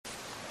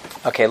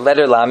Okay,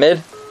 letter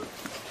Lamed.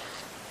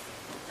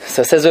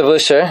 So it says Rav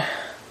Usher,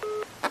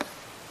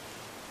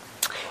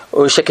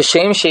 so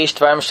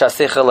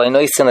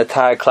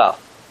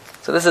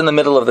this is in the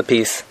middle of the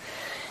piece.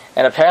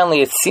 And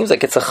apparently it seems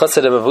like it's a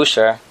chassid of Rav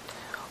Usher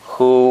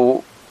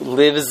who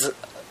lives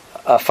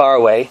far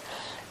away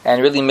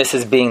and really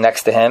misses being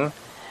next to him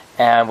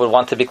and would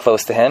want to be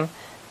close to him.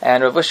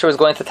 And Rav Usher was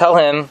going to tell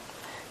him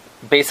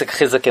basic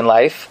chizuk in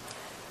life.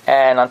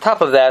 And on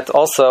top of that,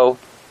 also,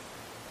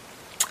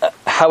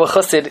 how a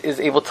chassid is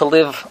able to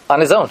live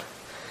on his own.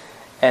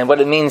 And what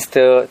it means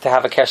to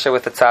have a kesher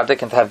with the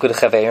tzaddik and to have good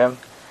chaverim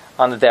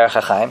on the derech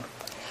hachaim.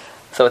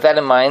 So with that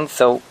in mind,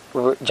 so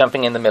we're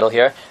jumping in the middle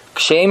here.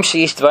 So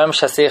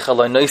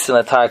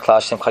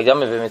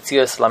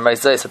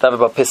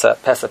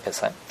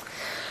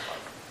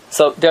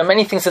there are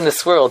many things in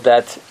this world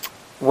that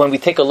when we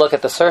take a look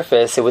at the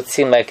surface, it would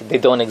seem like they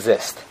don't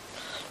exist.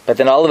 But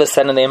then all of a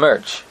sudden they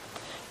emerge.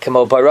 Which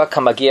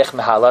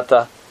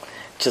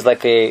is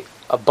like a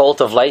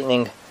bolt of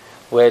lightning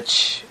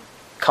which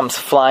comes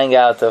flying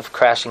out of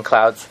crashing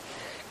clouds.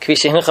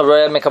 Like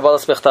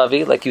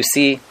you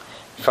see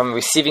from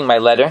receiving my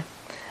letter.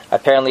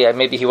 Apparently,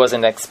 maybe he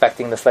wasn't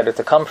expecting this letter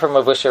to come from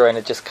Rav Usher, and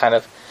it just kind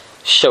of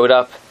showed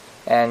up,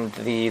 and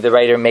the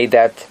writer made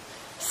that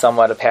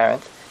somewhat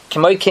apparent.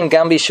 So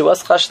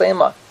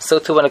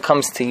too when it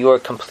comes to your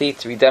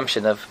complete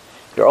redemption of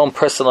your own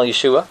personal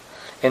Yeshua,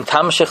 if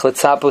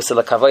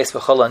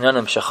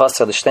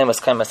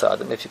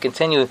you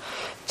continue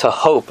to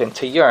hope and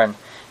to yearn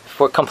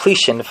for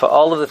completion for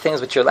all of the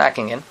things which you're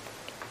lacking in,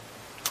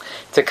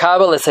 you'll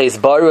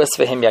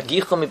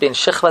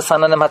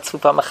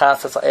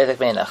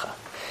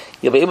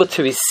be able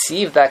to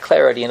receive that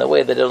clarity in a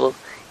way that it'll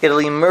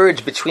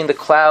emerge between the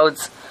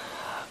clouds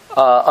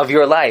of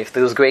your life,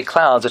 those great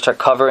clouds which are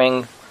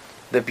covering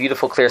the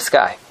beautiful clear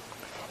sky.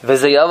 And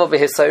this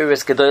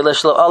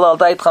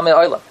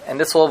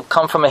will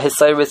come from a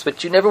hisairis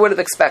which you never would have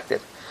expected.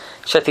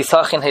 That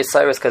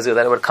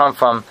it would come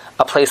from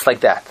a place like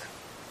that.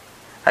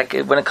 Like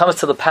when it comes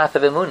to the path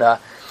of Emunah,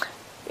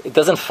 it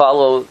doesn't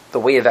follow the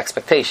way of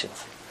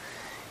expectations.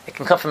 It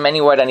can come from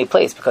anywhere at any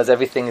place because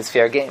everything is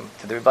fair game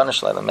to the Rebbeinu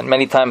Shalom. And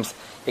many times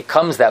it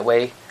comes that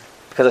way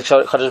because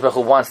Kadosh Baruch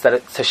Hu wants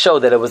to show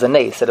that it was a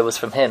nace, that it was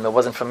from him, it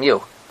wasn't from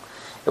you.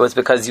 It was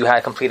because you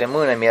had complete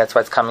emunah in me, that's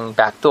why it's coming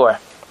back door.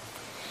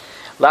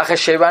 In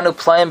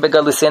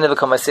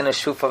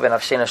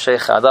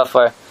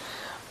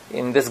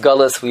this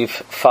gullus we've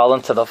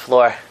fallen to the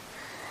floor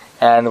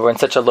and we're in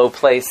such a low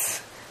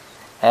place,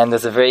 and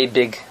there's a very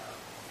big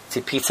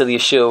tzipitza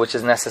Yeshua which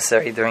is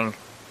necessary during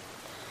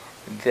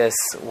this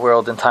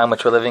world and time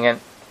which we're living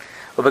in.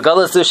 So in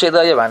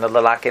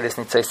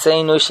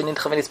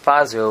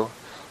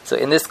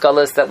this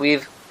gullus that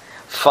we've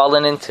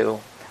fallen into,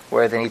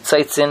 where the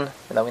nitzitzin,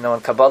 that we know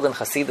in Kabbalah and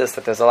Hasidus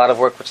that there's a lot of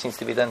work which needs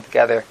to be done to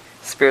gather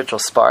spiritual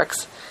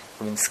sparks,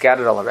 have been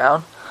scattered all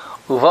around.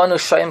 And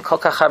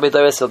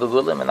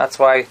that's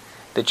why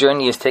the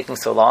journey is taking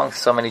so long,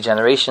 so many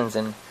generations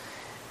and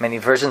many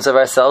versions of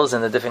ourselves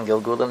in the different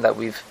Gilgulim that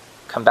we've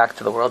come back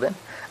to the world in.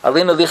 It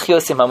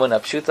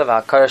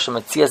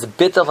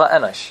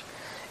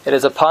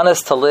is upon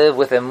us to live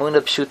with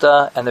emunah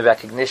pshuta and the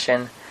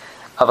recognition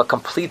of a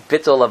complete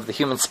bittul of the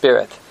human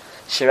spirit.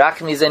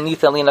 That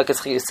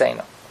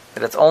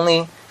it's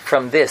only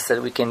from this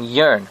that we can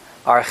yearn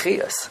our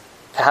chiyus,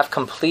 to have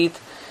complete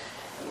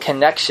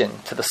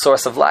connection to the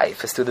source of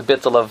life, is through the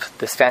bittul of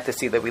this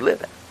fantasy that we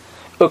live in.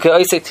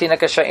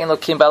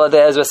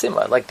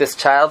 Like this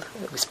child,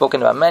 we've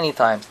spoken about many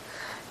times,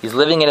 he's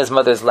living in his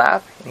mother's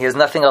lap, and he has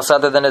nothing else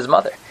other than his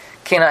mother.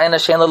 So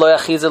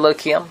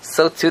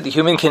too, the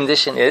human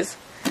condition is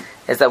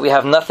that we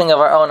have nothing of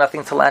our own,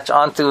 nothing to latch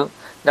onto,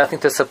 nothing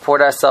to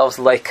support ourselves.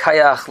 We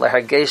have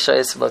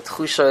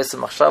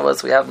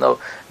no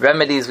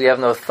remedies, we have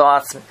no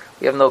thoughts,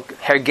 we have no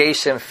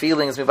hergeshim,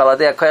 feelings. Other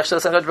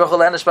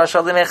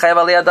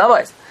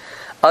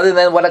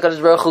than what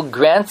HaKadosh Baruch Hu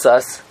grants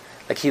us,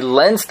 like He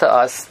lends to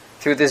us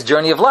through this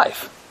journey of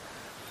life.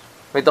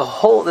 Right?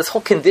 This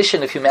whole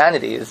condition of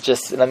humanity is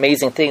just an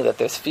amazing thing, that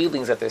there's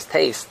feelings, that there's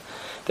taste,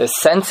 there's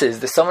senses,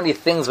 there's so many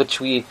things which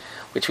we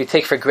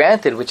take for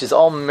granted, which is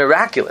all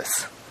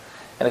miraculous.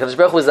 And HaKadosh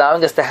Baruch Hu is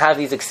allowing us to have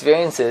these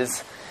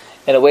experiences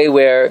in a way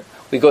where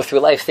we go through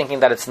life thinking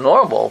that it's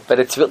normal, but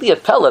it's really a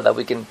pella that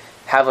we can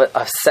have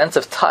a sense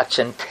of touch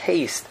and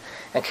taste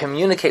and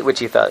communicate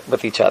with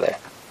each other.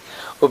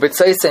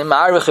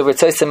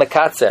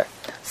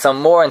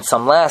 Some more and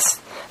some less,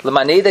 so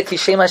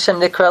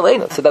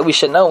that we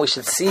should know, we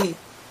should see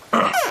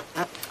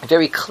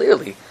very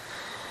clearly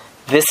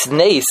this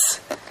nace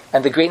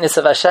and the greatness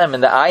of Hashem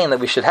and the ayin that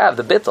we should have,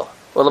 the bittul.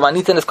 So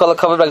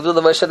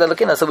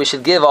we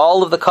should give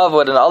all of the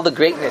kavod and all the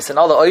greatness and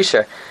all the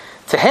oisher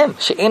to Him.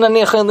 That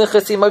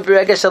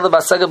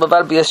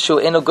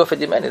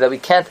we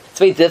can't, it's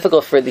very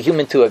difficult for the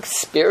human to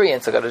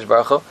experience HaKadosh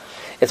Baruch Hu.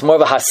 It's more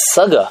of a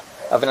hasaga,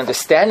 of an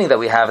understanding that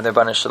we have in the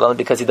Rebbeinu Shalom,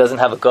 because He doesn't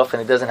have a guf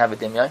and He doesn't have a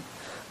dimyon.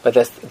 But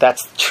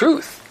that's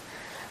truth.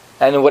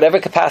 And in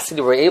whatever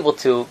capacity we're able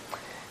to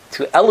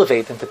to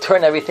elevate and to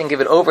turn everything,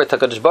 give it over to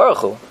HaKadosh Baruch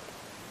Hu,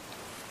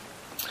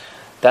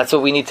 that's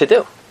what we need to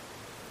do.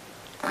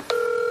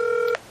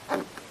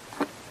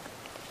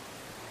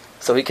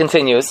 So he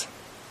continues,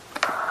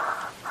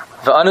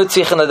 that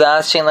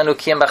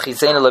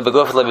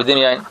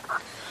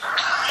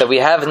we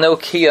have no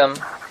kiyum,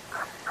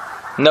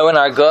 no in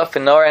our guf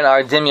and nor in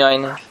our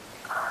dimyon,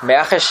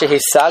 that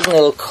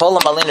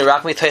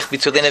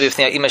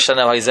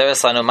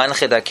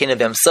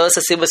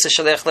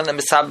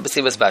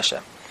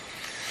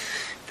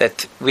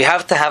we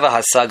have to have a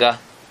hasaga,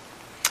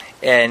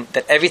 and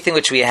that everything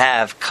which we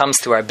have comes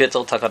through our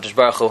bittul HaKadosh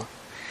Baruch Hu.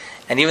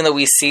 And even though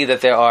we see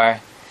that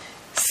there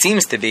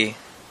seems to be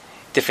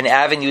different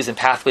avenues and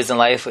pathways in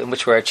life in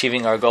which we're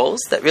achieving our goals,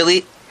 that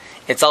really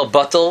it's all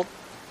bittul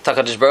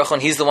HaKadosh Baruch Hu,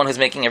 and He's the one who's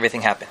making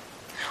everything happen.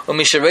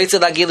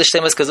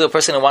 Because a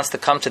person who wants to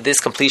come to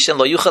this completion,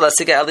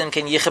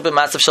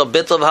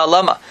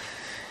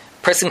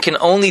 person can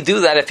only do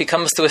that if he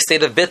comes to a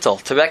state of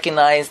bittul, to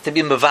recognize, to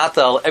be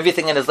mevatel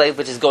everything in his life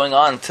which is going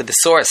on to the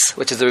source,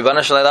 which is the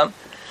Ribono Shel Olam.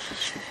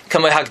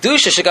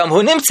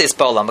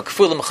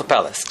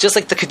 Just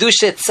like the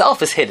kedusha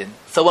itself is hidden.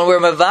 So when we're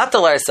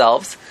mevatel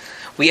ourselves,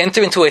 we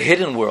enter into a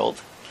hidden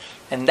world.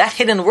 And that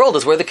hidden world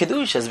is where the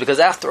kedusha is, because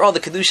after all, the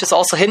kedusha is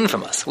also hidden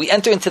from us. We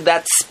enter into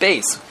that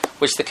space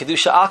which the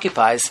kedusha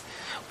occupies,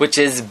 which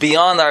is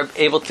beyond our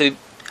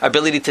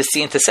ability to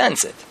see and to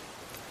sense it.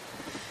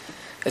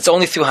 It's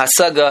only through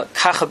hasaga,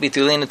 kacha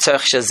bitulin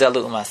tzarich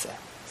shezelu umase.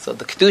 So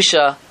the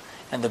kedusha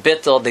and the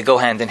bittul, they go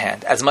hand in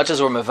hand. As much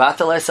as we're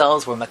mevatel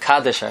ourselves, we're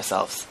makadesh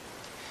ourselves,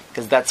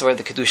 because that's where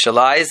the kedusha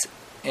lies,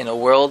 in a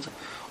world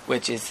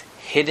which is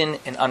hidden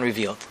and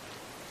unrevealed.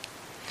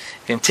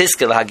 To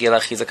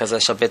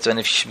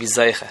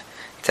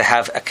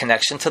have a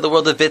connection to the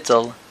world of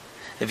bittul,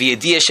 and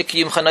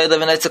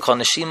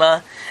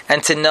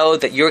to know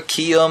that your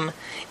kiyum,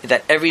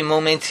 that every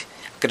moment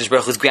HaKadosh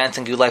Baruch Hu is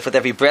granting you life with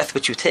every breath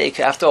which you take.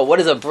 After all, what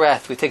is a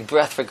breath? We take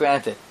breath for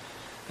granted.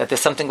 That there's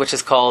something which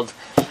is called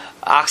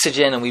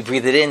oxygen, and we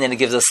breathe it in and it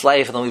gives us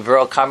life, and then we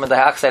burn carbon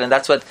dioxide, and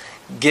that's what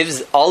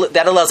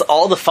allows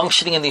all the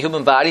functioning in the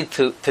human body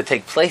to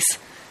take place.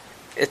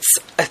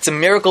 It's a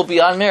miracle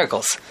beyond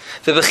miracles.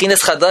 Every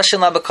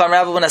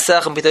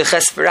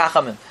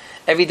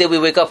day we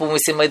wake up when we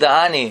say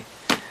Maida'ani,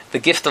 the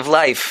gift of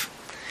life,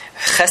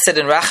 Chesed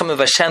and Racham of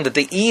Hashem, that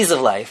the ease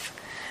of life,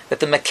 that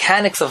the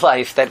mechanics of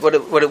life, that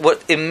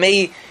what it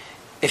may,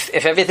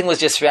 if everything was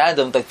just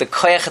random, like the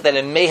koyach that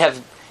it may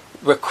have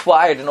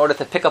required in order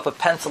to pick up a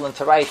pencil and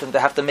to write and to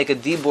have to make a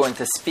dibur and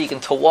to speak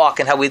and to walk,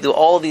 and how we do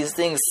all these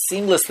things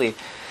seamlessly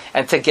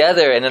and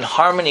together and in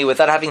harmony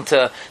without having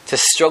to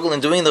struggle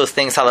in doing those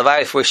things,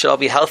 halavai, if we should all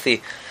be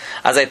healthy.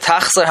 As I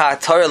tachzor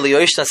ha'atorah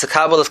liyoshna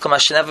sekabel of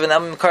kamashenev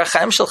v'nam mikar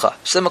chaim shelcha.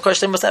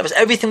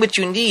 Everything which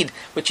you need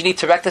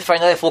to rectify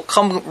in your life will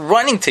come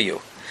running to you.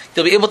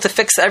 You'll be able to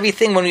fix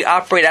everything when we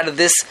operate out of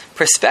this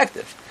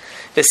perspective.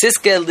 Then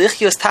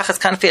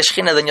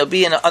you'll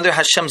be under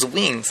Hashem's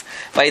wings.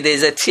 And then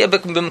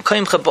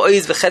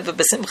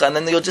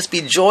you'll just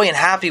be joy and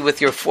happy with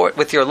your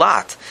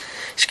lot.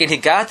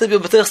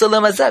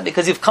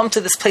 Because you've come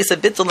to this place of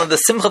bittul, and the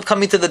simcha of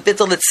coming to the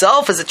bittul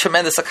itself is a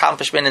tremendous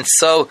accomplishment and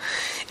so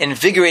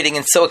invigorating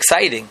and so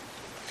exciting.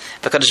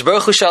 HaKadosh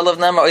Baruch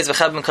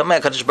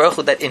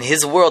Hu, that in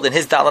His world, in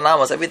His Dalet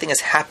Amos, everything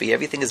is happy,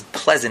 everything is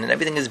pleasant, and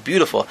everything is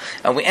beautiful.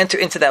 And we enter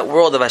into that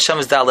world of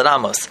Hashem's Dalet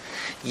Amos.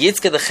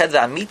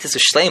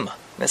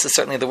 This is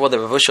certainly the world that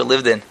Rav Usha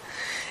lived in.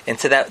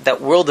 Into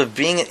that world of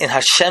being in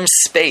Hashem's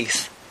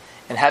space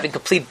and having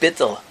complete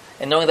bittul,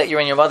 and knowing that you're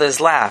in your mother's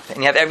lap and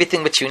you have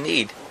everything which you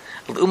need.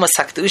 You'll be able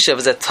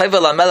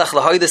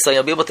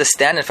to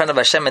stand in front of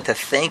Hashem and to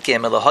thank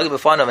Him and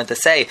to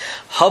say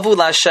Havu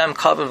Lashem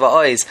Kavod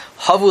Va'oz,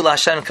 Havu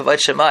Lashem Kavod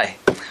Shemai,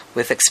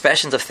 with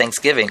expressions of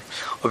thanksgiving.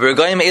 And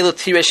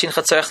this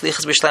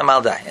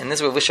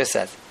is what Rav Usha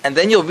says. And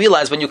then you'll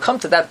realize when you come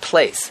to that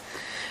place,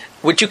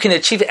 which you can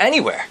achieve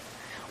anywhere,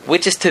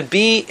 which is to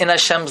be in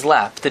Hashem's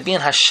lap, to be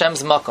in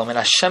Hashem's makom, in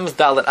Hashem's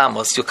Dalet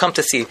Amos, you'll come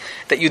to see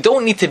that you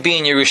don't need to be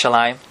in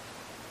Yerushalayim.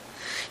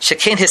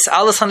 This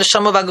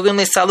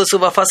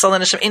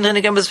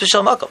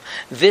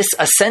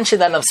ascension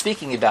that I'm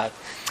speaking about,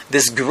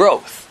 this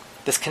growth,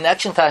 this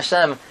connection to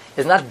Hashem,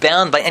 is not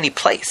bound by any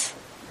place,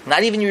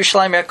 not even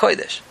Yerushalayim or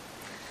Kodesh.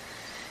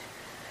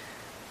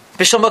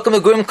 It's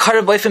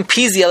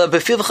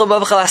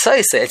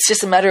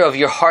just a matter of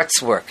your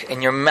heart's work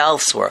and your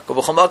mouth's work.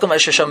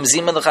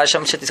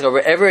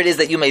 Wherever it is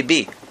that you may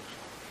be,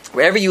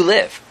 wherever you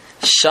live,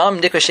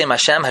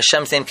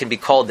 Hashem's name can be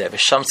called there.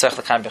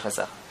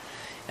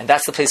 And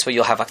that's the place where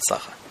you'll have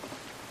Hatzlacha.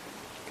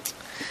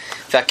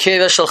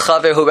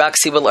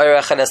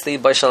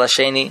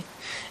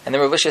 And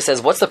then Rav Usha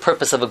says, what's the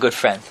purpose of a good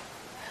friend?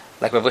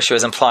 Like Rav Usha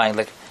is implying,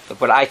 like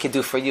what I could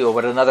do for you, or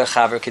what another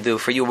chaver could do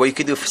for you, what you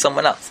could do for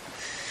someone else.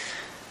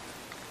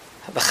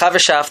 The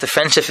chavershaf, the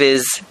friendship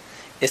is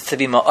to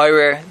be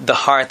ma'arer, the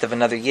heart of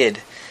another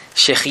yid.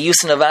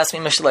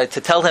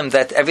 To tell him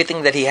that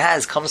everything that he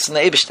has comes from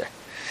the Eibishter.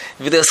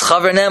 and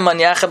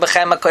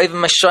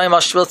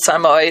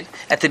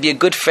to be a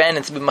good friend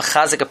and to be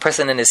machazik a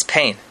person in his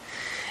pain,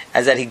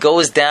 as that he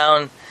goes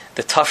down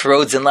the tough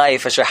roads in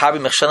life,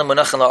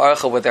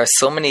 where there are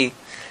so many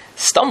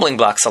stumbling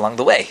blocks along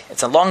the way.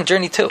 It's a long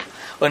journey too.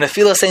 And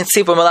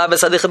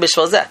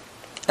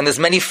there's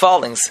many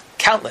fallings,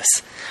 countless,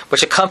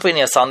 which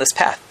accompany us on this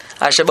path.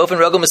 Which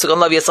bederech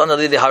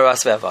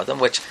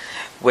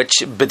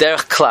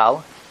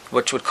klal,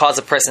 which would cause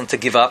a person to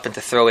give up and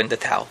to throw in the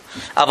towel.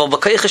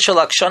 But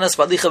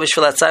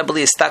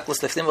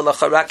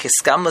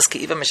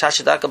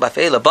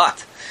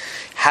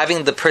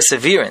having the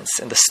perseverance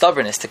and the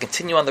stubbornness to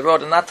continue on the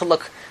road and not to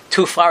look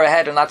too far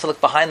ahead or not to look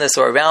behind us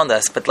or around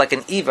us, but like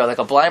an Iva, like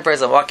a blind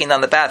person walking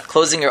down the path,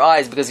 closing your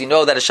eyes because you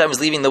know that Hashem is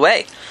leading the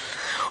way.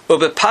 Even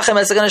though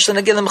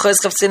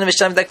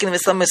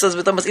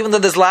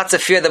there's lots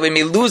of fear that we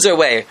may lose our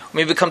way,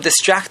 we may become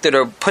distracted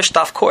or pushed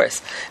off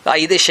course. But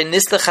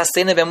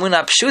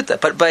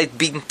by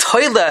being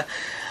toila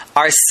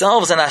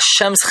ourselves and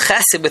Hashem's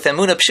chesed with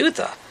emunah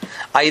pshuta,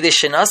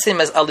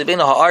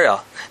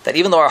 that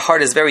even though our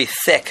heart is very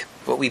thick,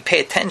 but we pay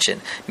attention.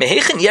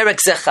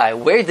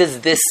 Where does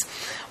this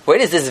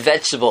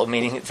vegetable,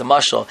 meaning it's a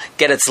mushel,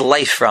 get its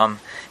life from?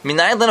 How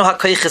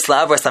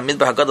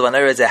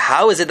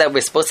is it that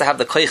we're supposed to have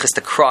the koiches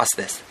to cross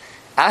this?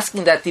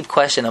 Asking that deep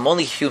question, I'm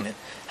only human.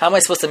 How am I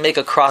supposed to make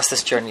across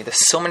this journey? There's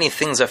so many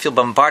things I feel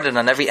bombarded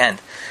on every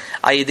end.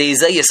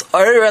 This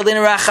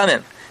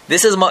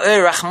is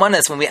ma'ir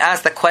rachmanis. When we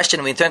ask that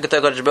question, we turn to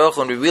HaKadosh Baruch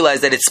Hu and we realize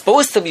that it's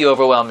supposed to be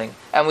overwhelming,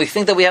 and we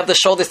think that we have the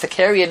shoulders to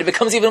carry it. It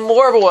becomes even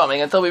more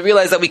overwhelming until we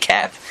realize that we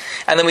can't,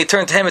 and then we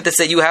turn to Him and to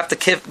say, "You have to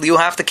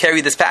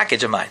carry this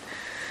package of mine."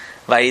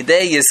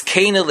 This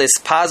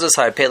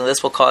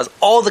will cause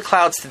all the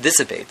clouds to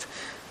dissipate.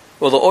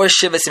 Well, the or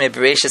shivas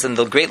and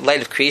the great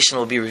light of creation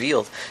will be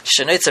revealed,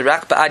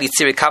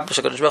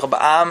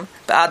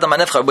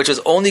 which was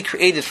only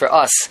created for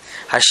us,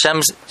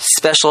 Hashem's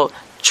special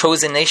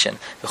chosen nation,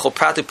 and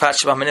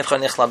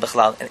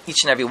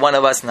each and every one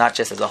of us, not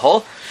just as a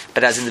whole,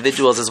 but as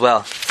individuals as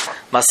well.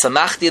 I'm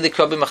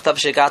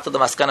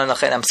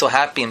so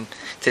happy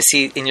to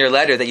see in your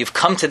letter that you've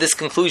come to this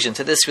conclusion,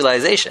 to this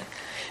realization.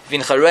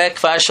 And you're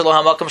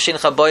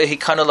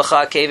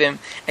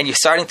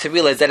starting to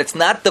realize that it's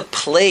not the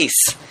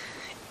place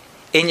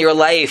in your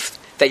life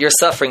that you're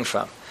suffering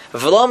from.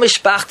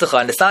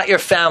 And it's not your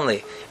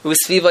family.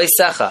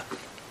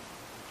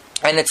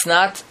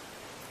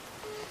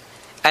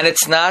 And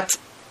it's not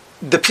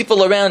the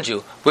people around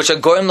you, which are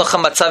goyim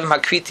lachem matzavim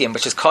hakritim,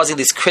 which is causing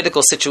these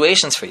critical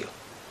situations for you.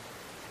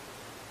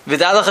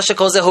 It's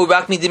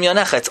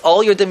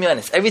all your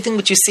dimyonis. Everything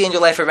which you see in your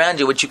life around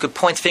you, which you could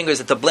point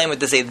fingers at to blame with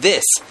to say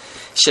this.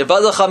 This is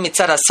the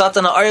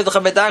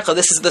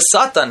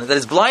Satan that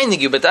is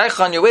blinding you.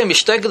 On your way,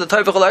 he's trying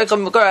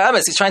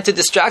to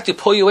distract you,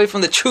 pull you away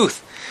from the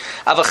truth.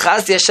 But the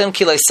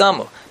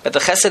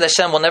chesed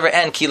Hashem will never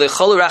end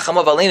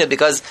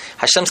because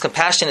Hashem's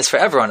compassion is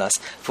forever on us.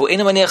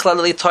 And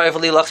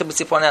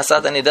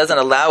He doesn't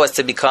allow us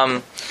to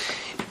become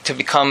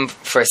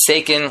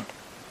forsaken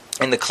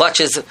in the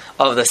clutches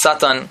of the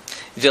Satan.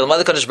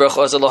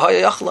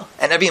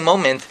 And every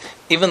moment,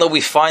 even though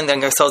we find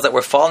ourselves that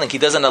we're falling, He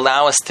doesn't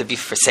allow us to be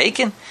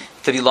forsaken,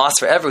 to be lost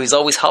forever. He's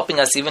always helping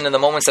us even in the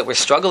moments that we're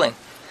struggling.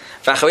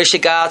 And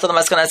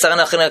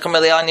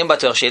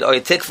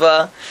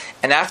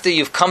after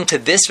you've come to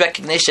this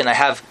recognition, I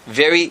have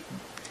very,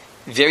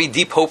 very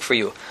deep hope for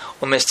you.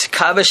 You're going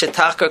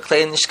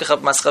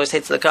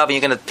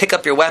to pick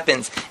up your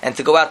weapons and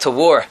to go out to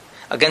war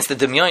against the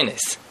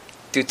demyonis.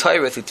 Through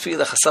Torah, through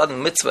Tefillah, Chasad,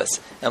 and Mitzvahs,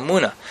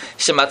 Emunah.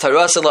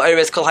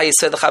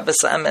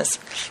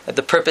 That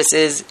the purpose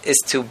is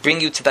to bring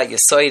you to that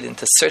Yesod and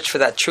to search for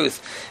that truth.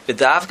 From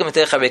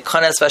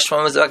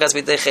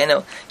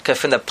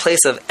the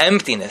place of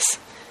emptiness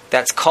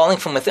that's calling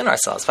from within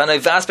ourselves. The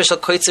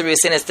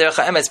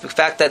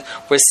fact that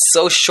we're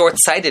so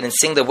short-sighted in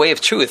seeing the way of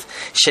truth,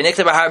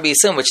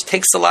 which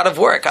takes a lot of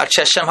work.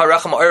 Hashem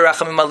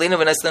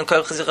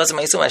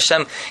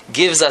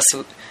gives us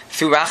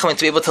through Rachamim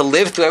to be able to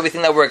live through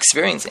everything that we're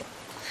experiencing.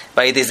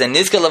 We can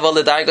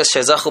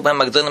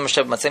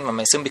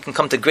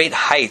come to great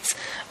heights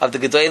of the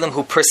Gedolim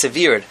who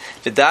persevered.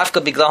 And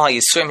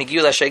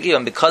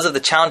because of the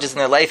challenges in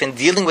their life and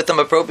dealing with them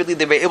appropriately,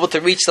 they were able to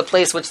reach the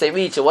place which they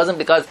reached. It wasn't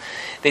because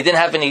they didn't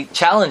have any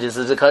challenges,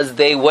 it was because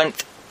they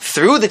went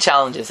through the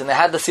challenges and they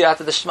had the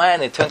Siyata D'Shmaya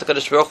and they turned to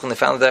Kadosh Baruch Hu and they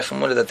found the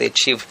Derech that they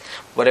achieved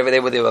whatever they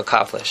were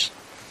accomplished.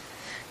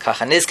 We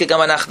should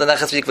have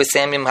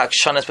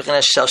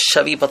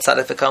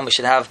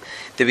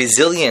the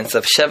resilience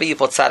of Shavi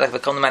Yipol Tzaddik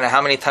V'Kol, no matter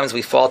how many times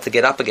we fall, to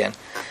get up again,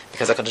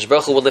 because HaKadosh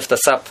Baruch Hu will lift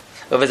us up.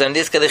 And to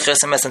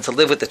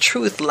live with the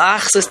truth. We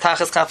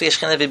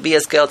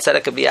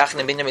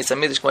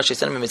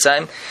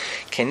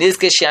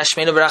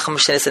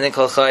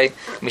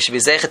should be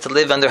zeicha to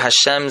live under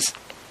Hashem's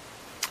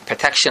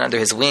protection, under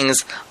His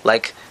wings,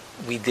 like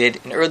we did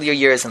in earlier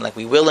years, and like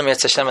we will in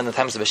Mitzvah Hashem in the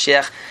times of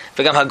Mashiach.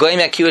 V'gam hagoyim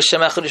yakiu Hashem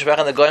echad u'shbach,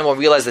 and the goyim will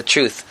realize the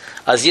truth.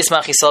 As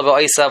Yismach Yisrael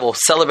v'oisav will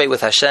celebrate with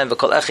Hashem.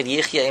 V'kol echad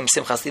yichya im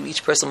simchas liv.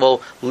 Each person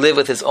will live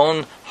with his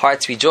own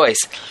heart's rejoice.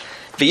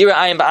 V'yira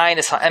ayin ba'ayin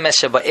es ha'emes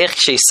she'ba'ich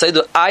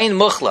she'yisodu ayin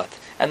muchlat,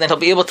 and then he'll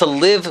be able to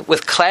live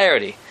with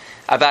clarity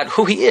about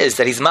who he is,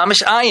 that he's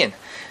mamish ayin.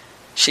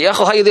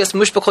 She'yachol ha'yudiyas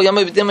mushbach kol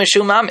yamei b'dim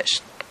shu mamish.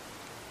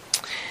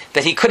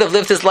 That he could have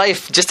lived his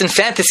life just in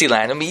fantasy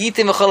land. It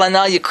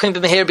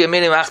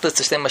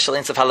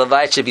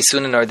should be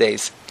soon in our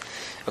days.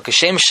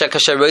 Period,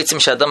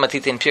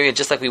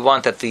 just like we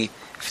want that the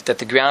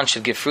ground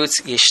should give fruits.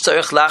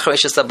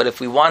 But if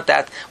we want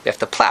that, we have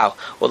to plow.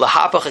 It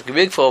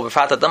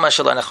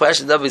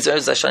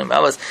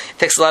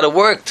takes a lot of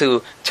work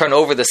to turn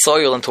over the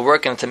soil and to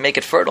work and to make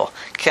it fertile.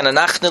 We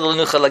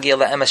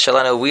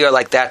are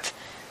like that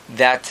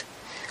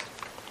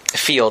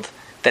field.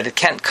 That it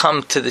can't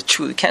come to the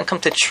truth. It can't come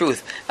to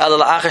truth. They have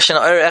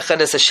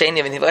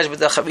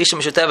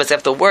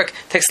to work.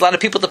 It takes a lot of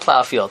people to plow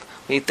a field.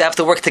 We have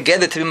to work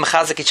together to be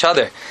mechazik each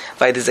other.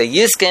 We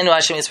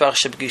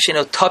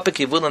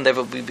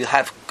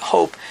have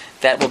hope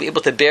that we'll be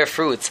able to bear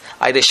fruits.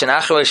 We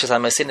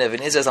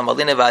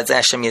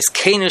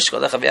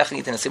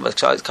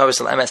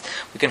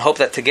can hope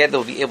that together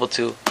we'll be able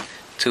to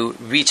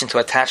reach and to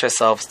attach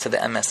ourselves to the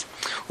emes.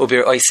 When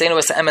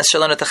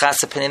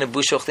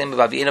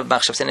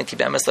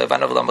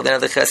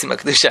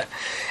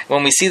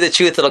we see the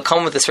truth, it'll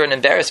come with a certain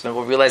embarrassment.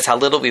 We'll realize how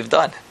little we've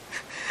done.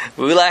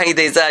 We should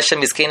be zeichet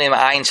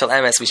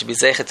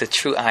to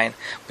true ayin,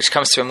 which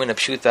comes from Emunah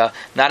Pshuta,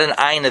 not an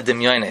ayin of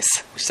demyonis,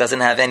 which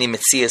doesn't have any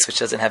mitzias, which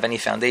doesn't have any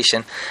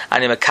foundation.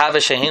 I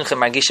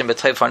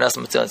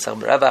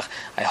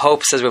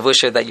hope, says Rav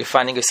Usher, that you're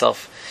finding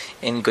yourself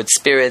in good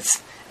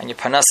spirits, and your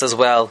panas as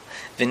well.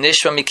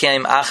 V'nishva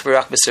mikeim ach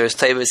v'rak b'seres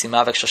teibus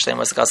imavek shal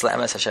shlemos gas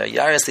la'emes asher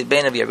yaris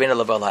libeinu v'yarina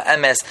l'bar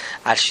la'emes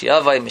al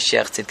shiavai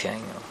Mashiach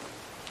tzidkeinu.